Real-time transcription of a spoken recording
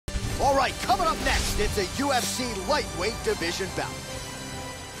All right, coming up next, it's a UFC lightweight division bout.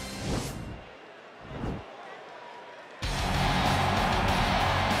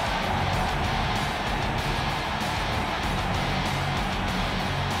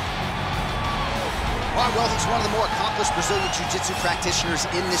 All right, well, he's one of the more accomplished Brazilian Jiu-Jitsu practitioners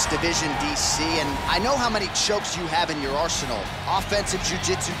in this division, DC, and I know how many chokes you have in your arsenal. Offensive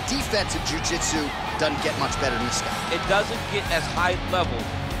Jiu-Jitsu, defensive Jiu-Jitsu doesn't get much better than this guy. It doesn't get as high level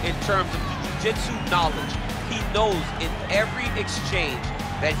in terms of the Jiu-Jitsu knowledge. He knows in every exchange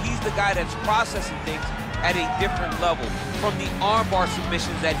that he's the guy that's processing things at a different level, from the armbar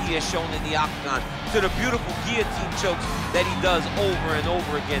submissions that he has shown in the octagon to the beautiful guillotine chokes that he does over and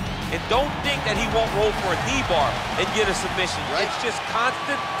over again. And don't think that he won't roll for a knee bar and get a submission. Right. It's just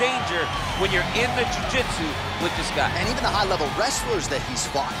constant danger when you're in the jiu-jitsu with this guy. And even the high-level wrestlers that he's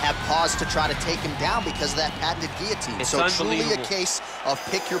fought have paused to try to take him down because of that patented guillotine. It's so truly a case of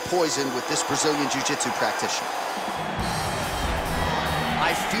pick your poison with this Brazilian jiu-jitsu practitioner.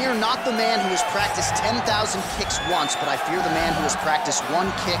 I fear not the man who has practiced 10,000 kicks once, but I fear the man who has practiced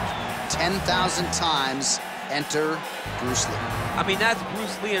one kick 10,000 times. Enter Bruce Lee. I mean, that's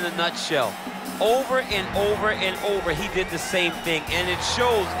Bruce Lee in a nutshell. Over and over and over, he did the same thing, and it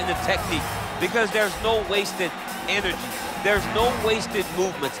shows in the technique because there's no wasted energy. There's no wasted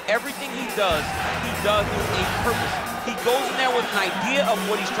movements. Everything he does with a purpose. He goes in there with an idea of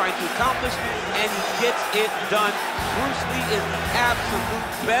what he's trying to accomplish, and he gets it done. Bruce Lee is the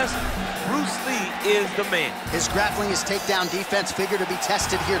absolute best. Bruce Lee is the man. His grappling, his takedown defense figure to be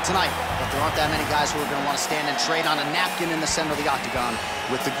tested here tonight, but there aren't that many guys who are going to want to stand and trade on a napkin in the center of the octagon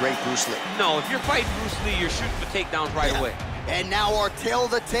with the great Bruce Lee. No, if you're fighting Bruce Lee, you're shooting for takedowns right away. And now our tail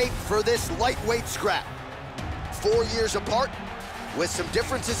of the tape for this lightweight scrap. 4 years apart, with some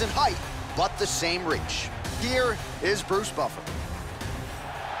differences in height, but the same reach. Here is Bruce Buffer.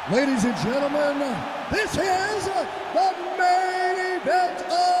 Ladies and gentlemen, this is the main event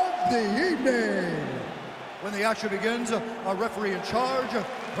of the evening. When the action begins, our referee in charge,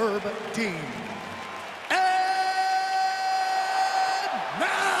 Herb Dean. And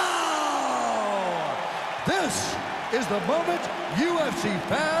now, this is the moment UFC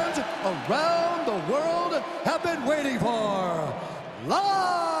fans around the world have been waiting for.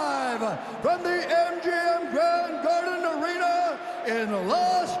 Live from the MGM Grand Garden Arena in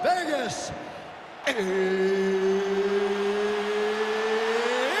Las Vegas, it's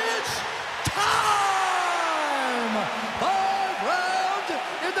time! 5 rounds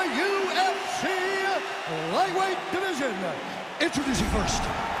in the UFC lightweight division. Introducing first,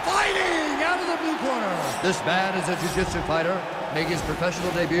 fighting out of the blue corner. This man is a jiu-jitsu fighter making his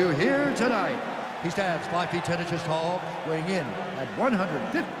professional debut here tonight. He stands 5 feet 10 inches tall, weighing in at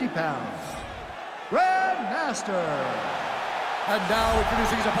 150 pounds. Grandmaster. And now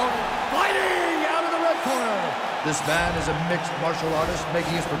introducing his opponent, fighting out of the red corner. This man is a mixed martial artist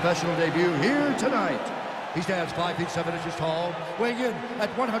making his professional debut here tonight. He stands 5 feet 7 inches tall, weighing in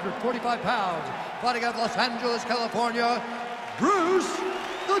at 145 pounds. Fighting out of Los Angeles, California, Bruce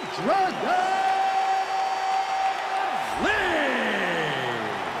the Dragon Lee.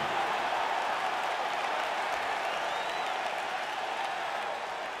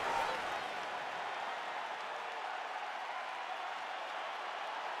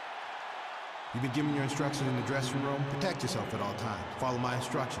 You've been given your instructions in the dressing room. Protect yourself at all times. Follow my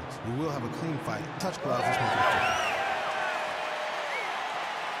instructions. You will have a clean fight. Touch gloves and smoke it.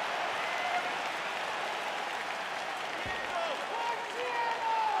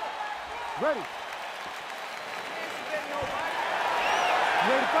 Ready.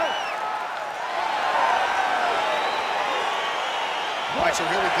 Ready to fight. All right, so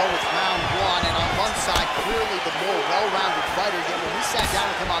here we go with round one, and on one side, clearly the more well-rounded fighter. Yet when we sat down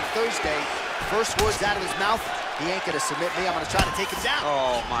with him on Thursday, first words out of his mouth, he ain't gonna submit me, I'm gonna try to take him down.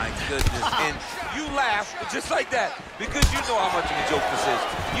 Oh my goodness, and you laugh just like that because you know how much of a joke this is.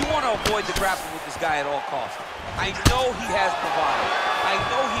 You want to avoid the grappling with this guy at all costs. I know he has bravado, I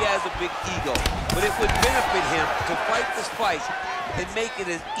know he has a big ego, but it would benefit him to fight this fight and make it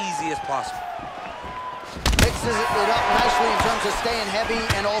as easy as possible. Mixes it up nicely in terms of staying heavy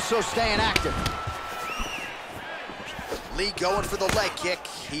and also staying active. Lee going for the leg kick,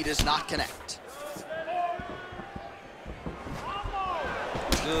 he does not connect.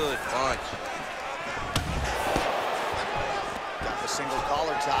 Good punch. Got the single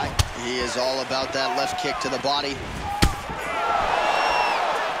collar tie. He is all about that left kick to the body.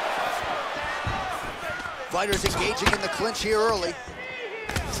 Fighters engaging in the clinch here early.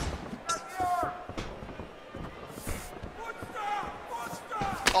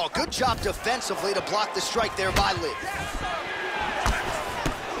 Oh, good job defensively to block the strike there by Lee.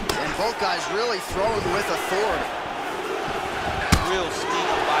 And Both guys really throwing with authority. Real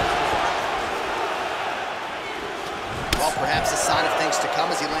sneaky body. Well, perhaps a sign of things to come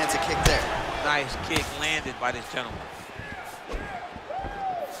as he lands a kick there. Nice kick landed by this gentleman.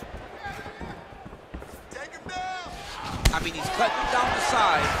 Take him down. I mean, he's cutting down the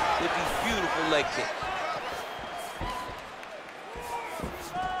side with these beautiful leg kicks.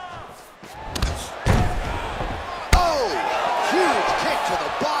 Oh, huge kick to the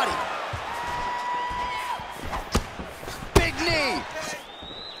body. Big knee.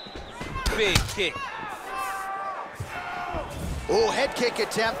 Big kick. Oh, head kick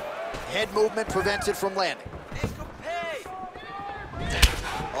attempt. Head movement prevented from landing.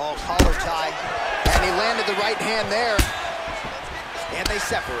 Oh, collar tie. And he landed the right hand there. And they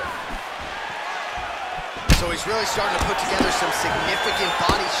separate. So he's really starting to put together some significant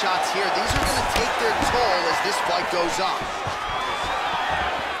body shots here. These are going to take their toll as this fight goes on.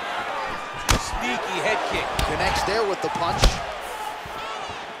 Sneaky head kick. Connects there with the punch.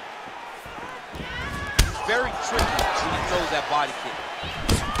 Very tricky when he throws that body kick.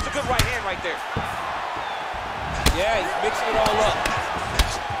 It's a good right hand right there. Yeah, he's mixing it all up.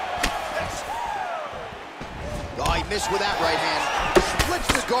 Oh, he missed with that right hand. Splits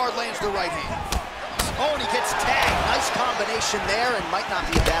the guard, lands the right hand. Oh, and he gets tagged. Nice combination there, and might not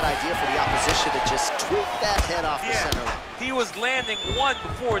be a bad idea for the opposition to just tweak that head off the center line. He was landing one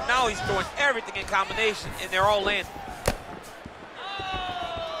before. Now he's throwing everything in combination, and they're all landing.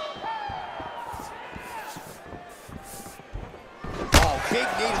 Big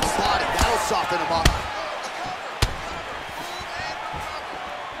knee to the body. That'll soften him up.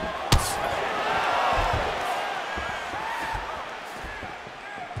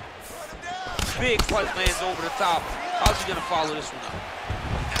 Big punch lands over the top. How's he gonna follow this one up?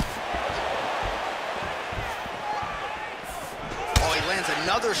 Oh, he lands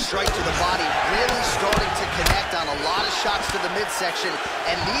another strike to the body. Really starting to connect on a lot of shots to the midsection.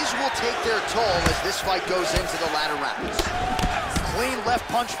 And these will take their toll as this fight goes into the latter rounds. Clean left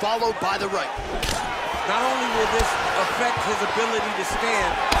punch followed by the right. Not only will this affect his ability to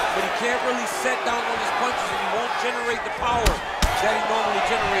stand, but he can't really set down on his punches and he won't generate the power that he normally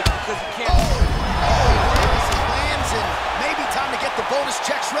generates because he can't. He lands and maybe time to get the bonus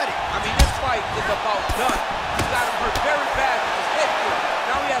checks ready. I mean, this fight is about done. He got him hurt very bad with his head kick.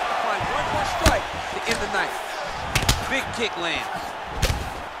 Now he has to find one more strike to end the night. Big kick lands.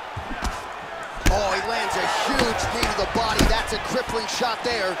 Oh, he lands a huge knee to the body. That's a crippling shot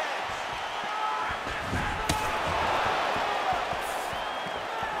there.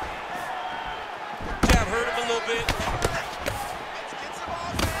 Jab hurt him a little bit. Let's get some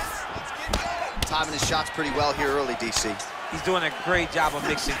offense. Let's get going. Timing his shots pretty well here early, DC. He's doing a great job of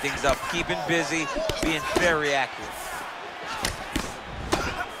mixing things up, keeping busy, being very accurate.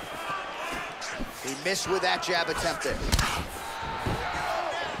 He missed with that jab attempt there.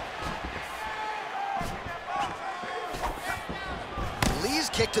 Lee's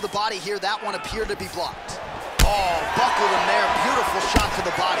kick to the body here, that one appeared to be blocked. Oh, buckled him there, beautiful shot to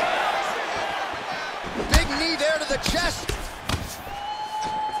the body. Big knee there to the chest.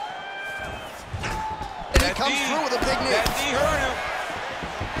 And he comes through with a big knee. That knee hurt him.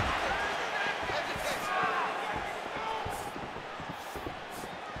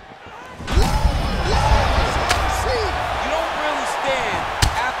 You don't really stand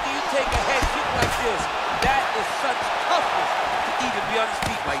after you take a head kick like this. That is such toughness to even be on his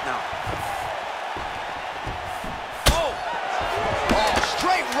feet right now. Oh! Oh,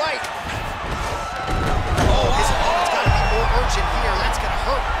 straight right. Oh, his opponent's got to be more urgent here. That's going to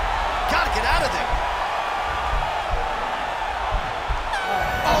hurt. Got to get out of there.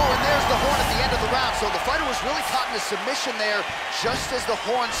 Oh, and there's the horn at the end of the round. So the fighter was really caught in a submission there just as the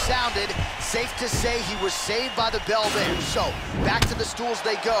horn sounded. Safe to say he was saved by the bell there. So back to the stools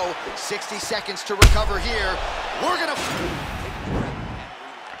they go. 60 seconds to recover here. We're going to...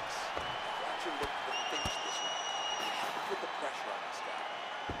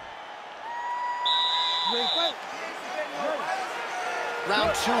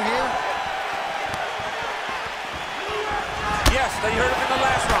 Round two here. Yes, they heard him in the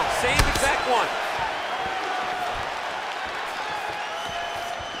last round. Same exact one.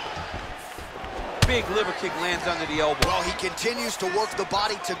 Big liver kick lands under the elbow. Well, he continues to work the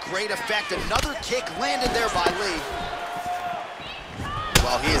body to great effect. Another kick landed there by Lee.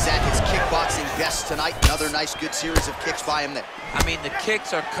 Well, he is at his kickboxing best tonight. Another nice, good series of kicks by him there. I mean, the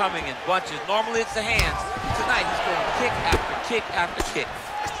kicks are coming in bunches. Normally it's the hands. Tonight he's throwing kick after kick after kick.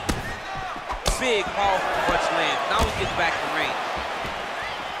 Big, powerful punch land. Now he's getting back to range.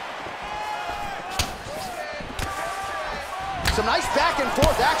 Some nice back and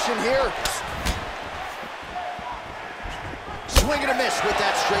forth action here. Swing and a miss with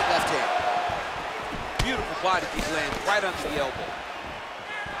that straight left hand. Beautiful body kick lands right under the elbow.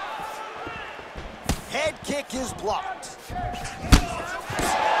 Head kick is blocked.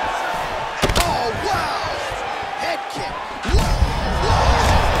 Oh, wow! Head kick.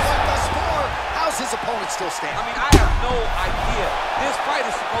 What does more? How's his opponent still standing? I mean, I have no idea. This fight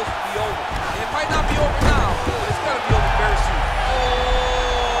is supposed to be over. And it might not be over now, but it's going to be over very soon.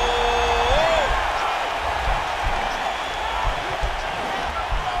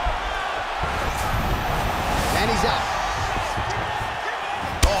 And he's out.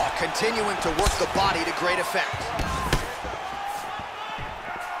 Oh, continuing to work the body to great effect.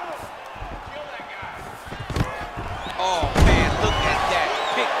 Oh, man, look at that.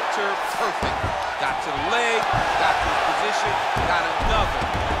 Picture perfect. Got to the leg, got to the position, got another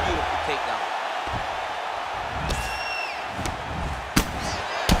beautiful takedown.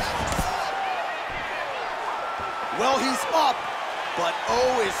 Well, he's up, but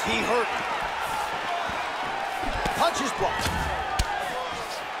oh, is he hurt. Punches blocked.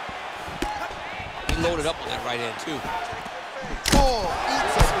 He loaded up on that right hand, too. Oh,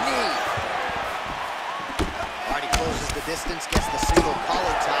 eats a knee. All right, he closes the distance, gets the single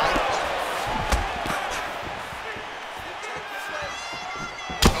collar tie.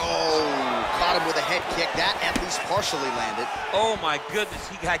 Oh, caught him with a head kick. That at least partially landed. Oh, my goodness.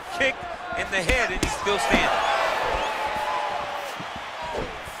 He got kicked in the head, and he's still standing.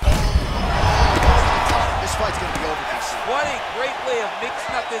 This fight's going to be over, DC. What a great way of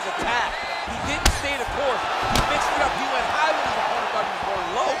mixing up his attack. He didn't stay the course. He mixed it up. He went high when his opponent thought he was going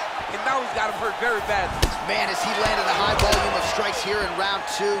low, and now he's got him hurt very badly. Man, as he landed a high volume of strikes here in round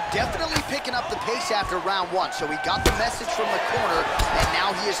 2, definitely picking up the pace after round 1. So he got the message from the corner, and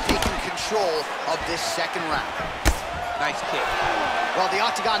now he is taking control of this second round. Nice kick. Well, the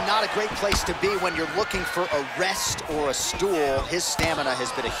octagon, not a great place to be when you're looking for a rest or a stool. His stamina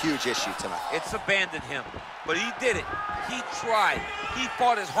has been a huge issue tonight. It's abandoned him, but he did it. He tried. He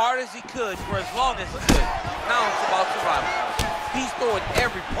fought as hard as he could for as long as he could. Now it's about survival. He's throwing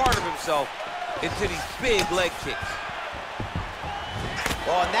every part of himself into these big leg kicks.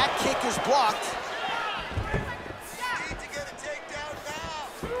 Well, and that kick is blocked. Need to get a takedown now.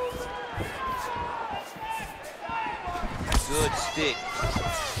 Good stick.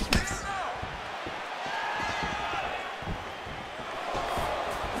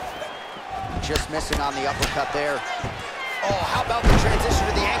 Just missing on the uppercut there. Oh, how about the transition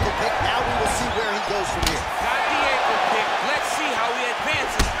to the ankle pick? Now we will see where he goes from here. Got the ankle pick. Let's see how he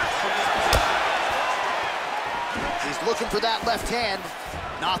advances from this position. He's looking for that left hand.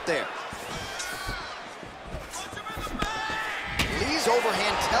 Not there. Lee's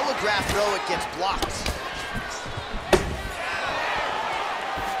overhand telegraph throw, it gets blocked.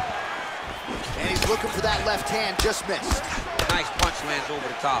 And he's looking for that left hand, just missed. Nice punch lands over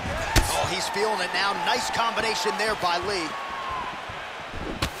the top. Oh, he's feeling it now. Nice combination there by Lee.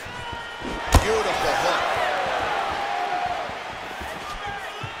 Beautiful hook.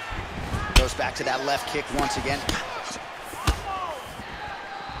 Goes back to that left kick once again.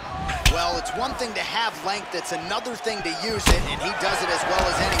 Well, it's one thing to have length, it's another thing to use it, and he does it as well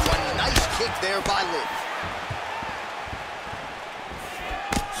as anyone. Nice kick there by Lee.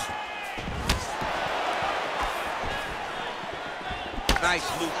 Nice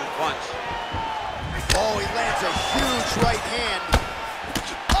looping punch. Oh, he lands a huge right hand.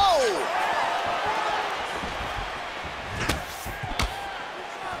 Oh!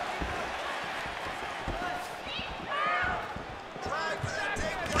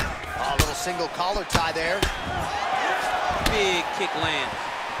 A little single collar tie there. Big kick lands.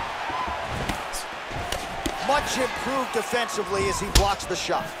 Much improved defensively as he blocks the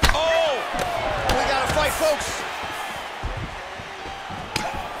shot. Oh! We got to fight, folks.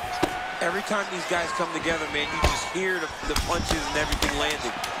 Every time these guys come together, man, you just hear the punches and everything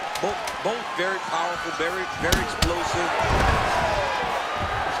landing. Both very powerful, very explosive.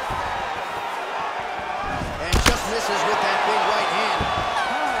 And just misses with that big right hand.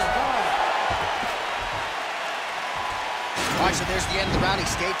 All right, so there's the end of the round. He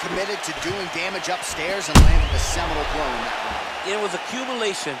stayed committed to doing damage upstairs and landed a seminal blow in that round. It was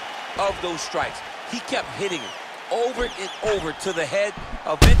accumulation of those strikes. He kept hitting it over and over to the head.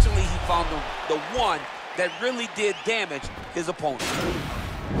 Eventually, he found the one that really did damage his opponent.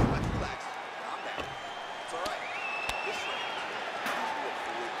 Relax. Calm down. It's all right. This round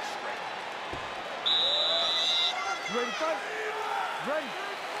will be straight. Ready to fight? Ready.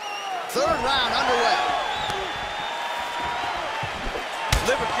 Third round underway.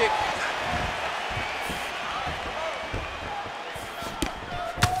 Liver kick.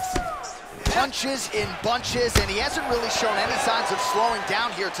 punches in bunches, and he hasn't really shown any signs of slowing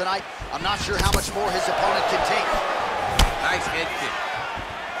down here tonight. I'm not sure how much more his opponent can take. Nice head kick.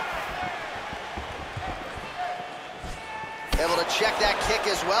 Able to check that kick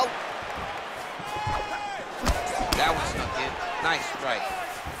as well. That one snuck in. Nice strike.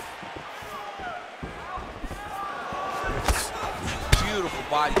 Beautiful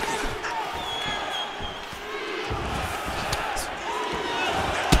body kick.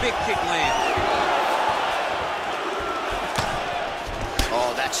 Big kick lands.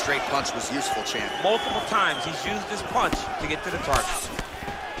 Oh, that straight punch was useful, champ. Multiple times he's used this punch to get to the target.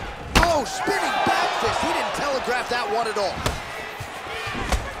 Oh, spinning back fist. He didn't telegraph that one at all.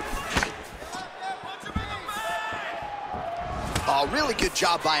 Oh, really good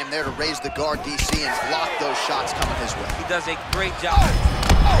job by him there to raise the guard, DC, and block those shots coming his way. He does a great job.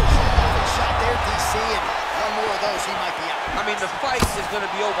 Oh, perfect shot there, DC, and one more of those, he might be out. I mean, the fight is going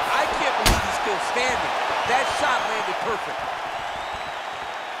to be over. I can't believe he's still standing. That shot landed perfect.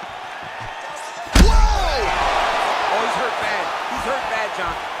 Whoa! Oh, he's hurt bad. He's hurt bad,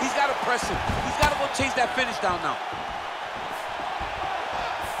 John. He's got to press him. He's got to go chase that finish down now.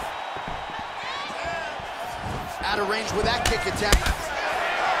 Out of range with that kick attempt.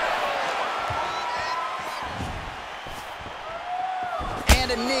 And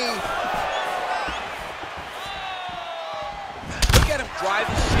a knee. Look at him drive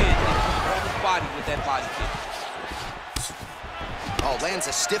his shin and control his body with that body kick. Oh, lands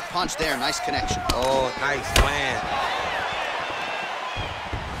a stiff punch there. Nice connection. Oh, nice land.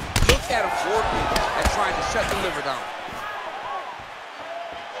 Look at him working and trying to shut the liver down.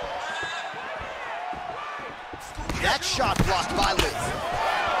 That shot blocked by Liz. Let's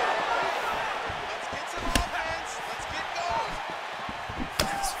get some offense. Let's get going.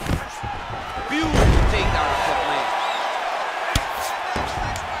 Beautiful takedown from Lynn.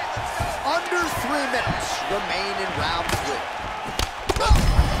 Under 3 minutes remain in round 3.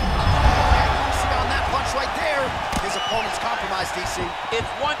 On that punch right there, his opponent's compromised, DC.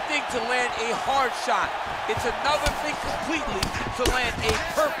 It's one thing to land a hard shot. It's another thing completely to land a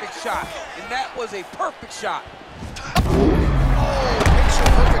perfect shot. And that was a perfect shot. Picture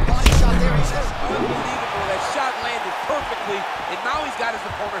perfect body shot there. He says, Unbelievable. That shot landed perfectly, and now he's got his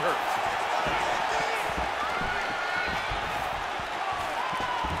opponent hurt.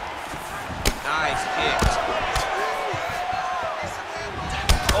 Nice kick.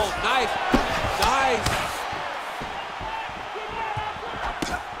 Oh, nice. Nice.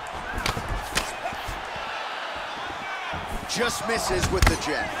 just misses with the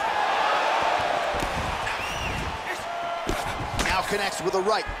jab. Now connects with a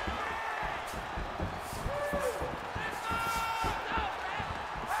right.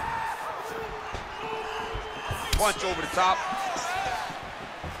 Punch over the top.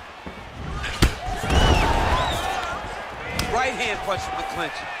 Right hand punch from the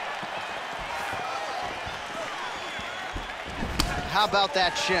clinch. How about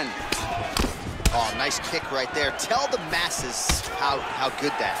that shin? Oh, nice kick right there. Tell the masses how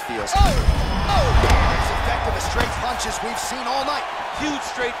good that feels. Oh! As effective as straight punches we've seen all night. Huge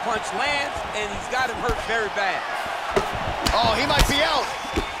straight punch lands, and he's got him hurt very bad. Oh, he might be out.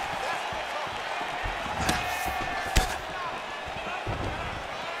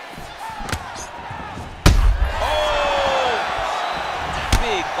 Oh!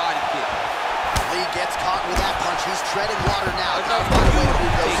 Big body kick. Lee gets caught with that punch. He's treading water now. Another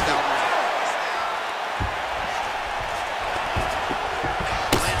beautiful takedown.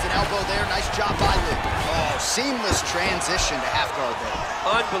 Lands an elbow there. Nice job by Lee. Oh, seamless transition to half guard there.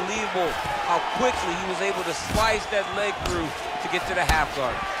 Unbelievable how quickly he was able to slice that leg through to get to the half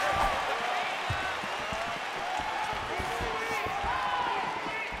guard.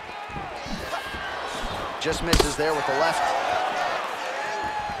 Just misses there with the left.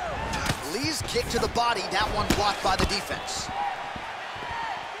 Lee's kick to the body, that one blocked by the defense.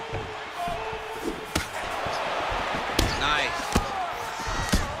 Nice.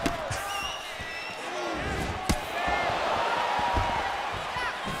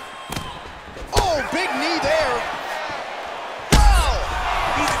 Oh, big knee there. Wow!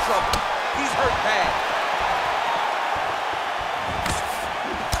 He's in trouble. He's hurt bad.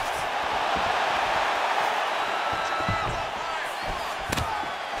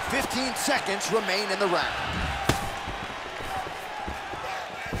 15 seconds remain in the round.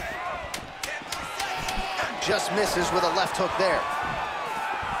 Just misses with a left hook there.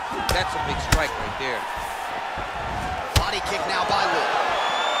 That's a big strike right there. Body kick now by Lee.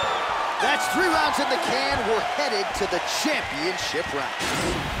 That's 3 rounds in the can. We're headed to the championship round.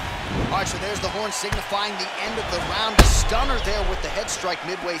 All right, so there's the horn signifying the end of the round. A stunner there with the head strike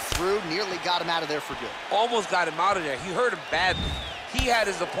midway through. Nearly got him out of there for good. Almost got him out of there. He hurt him badly. He had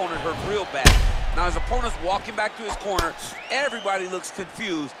his opponent hurt real bad. Now his opponent's walking back to his corner. Everybody looks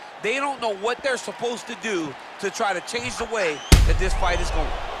confused. They don't know what they're supposed to do to try to change the way that this fight is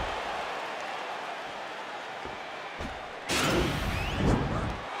going.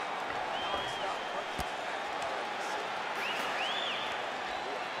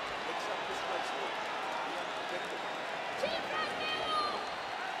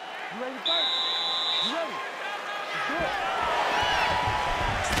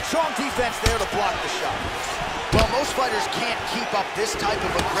 Strong defense there to block the shot. Well, most fighters can't keep up this type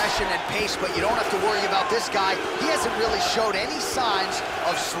of aggression and pace, but you don't have to worry about this guy. He hasn't really showed any signs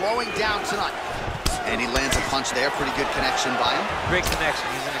of slowing down tonight. And he lands a punch there. Pretty good connection by him. Great connection.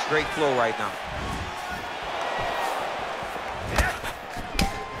 He's in a great flow right now.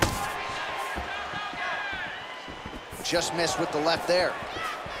 Just missed with the left there.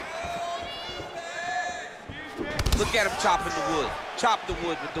 Look at him chopping the wood. Chop the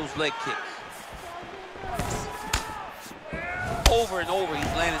wood with those leg kicks. Over and over, he's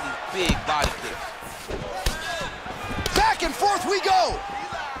landing these big body kicks. Back and forth we go.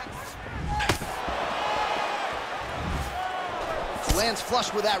 Lands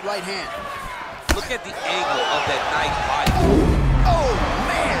flush with that right hand. Look at the angle of that nice body. Oh,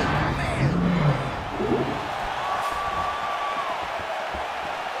 man.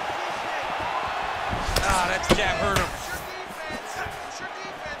 Ah, that jab hurt him.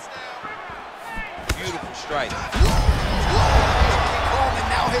 Beautiful strike. And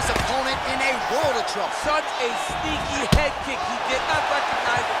now his opponent in a world of trouble. Such a sneaky head kick. He did not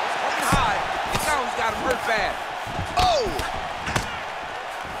recognize it was coming high, and now he's got him hurt bad. Oh!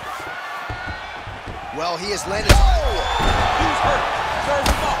 Well, he has landed. Oh! He's hurt. Serve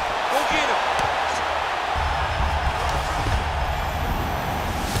him up. Go get him.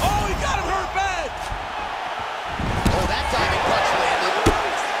 Oh, he got him hurt bad. Oh, that diving punch landed.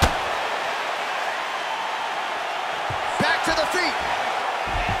 Back to the feet.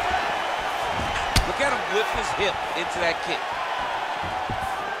 Look at him whip his hip into that kick.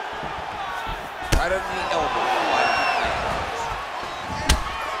 Right under the elbow.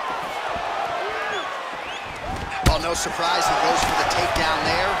 Well, no surprise, he goes for the takedown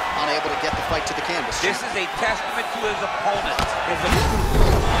there, unable to get the fight to the canvas. This is a testament to his opponent. He needs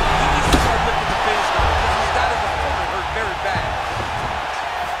to start looking to finish now because he's got his opponent hurt very bad.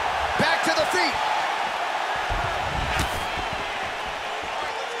 Back to the feet.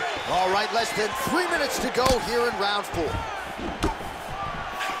 All right, less than 3 minutes to go here in round 4.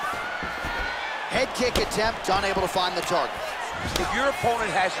 Head kick attempt, unable to find the target. If your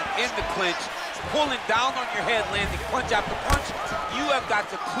opponent has you in the clinch, pulling down on your head, landing punch after punch, you have got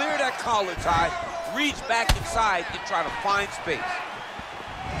to clear that collar tie, reach back inside, and try to find space.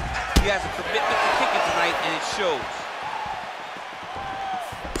 He has a commitment to kicking tonight, and it shows.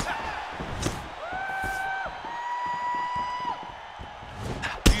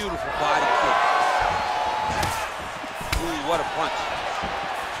 Beautiful body kick. Ooh, what a punch.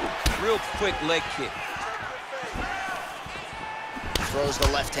 Real quick leg kick. Throws the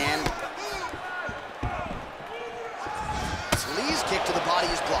left hand. Lee's kick to the body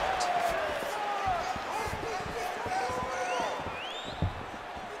is blocked.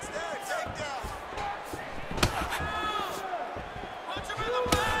 It's there, take down. Punch him in the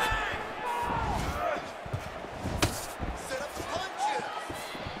back. Set up the punches.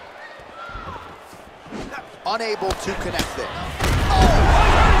 Unable to connect there.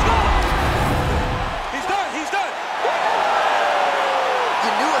 He's done, he's done.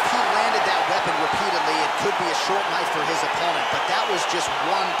 You knew if he landed that weapon repeatedly, it could be a short knife for his opponent, but that was just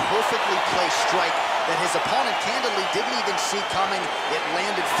one perfectly placed strike that his opponent candidly didn't even see coming. It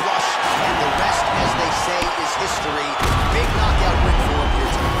landed flush, and the rest, as they say, is history. Big knockout win for him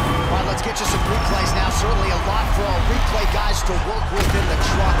here tonight. All right, let's get you some replays now. Certainly a lot for our replay guys to work with in the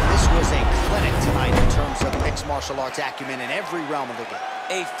truck. This was a clinic tonight in terms of mixed martial arts acumen in every realm of the game.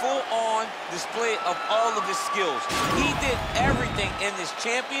 A full-on display of all of his skills. He did everything in this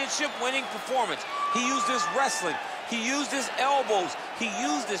championship-winning performance. He used his wrestling. He used his elbows. He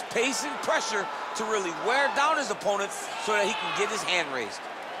used his pace and pressure to really wear down his opponent so that he can get his hand raised.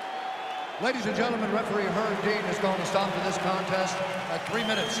 Ladies and gentlemen, referee Herb Dean is going to stop to this contest at 3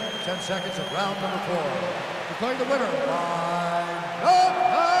 minutes, 10 seconds of round number 4. Declaring the winner by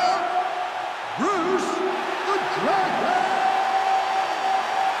knockout, Bruce the Dragon.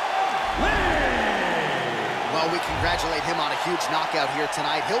 Well, we congratulate him on a huge knockout here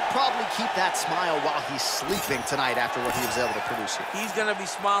tonight. He'll probably keep that smile while he's sleeping tonight after what he was able to produce here. He's going to be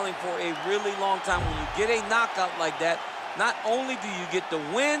smiling for a really long time. When you get a knockout like that, not only do you get the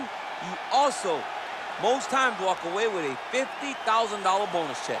win, you also, most times, walk away with a $50,000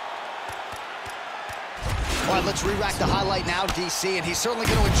 bonus check. All right, let's re-rack the highlight now, DC, and he's certainly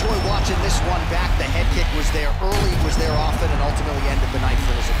going to enjoy watching this one back. The head kick was there early, was there often, and ultimately ended the night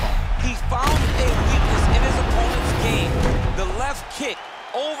for his opponent. He found a weakness in his opponent's game. The left kick,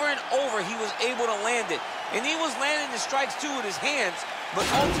 over and over, he was able to land it. And he was landing the strikes, too, with his hands, but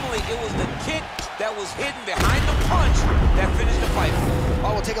ultimately it was the kick that was hidden behind the punch that finished the fight.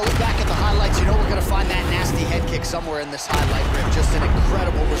 Oh, we'll take a look back at the highlights. You know we're going to find that nasty head kick somewhere in this highlight rip. Just an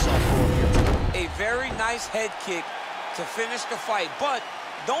incredible result for him here tonight. A very nice head kick to finish the fight, but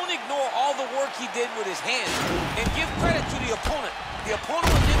don't ignore all the work he did with his hands, and give credit to the opponent. The opponent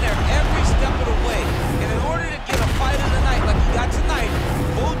was in there every step of the way, and in order to get a fight of the night like he got tonight,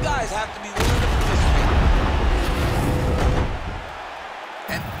 both guys have to be willing to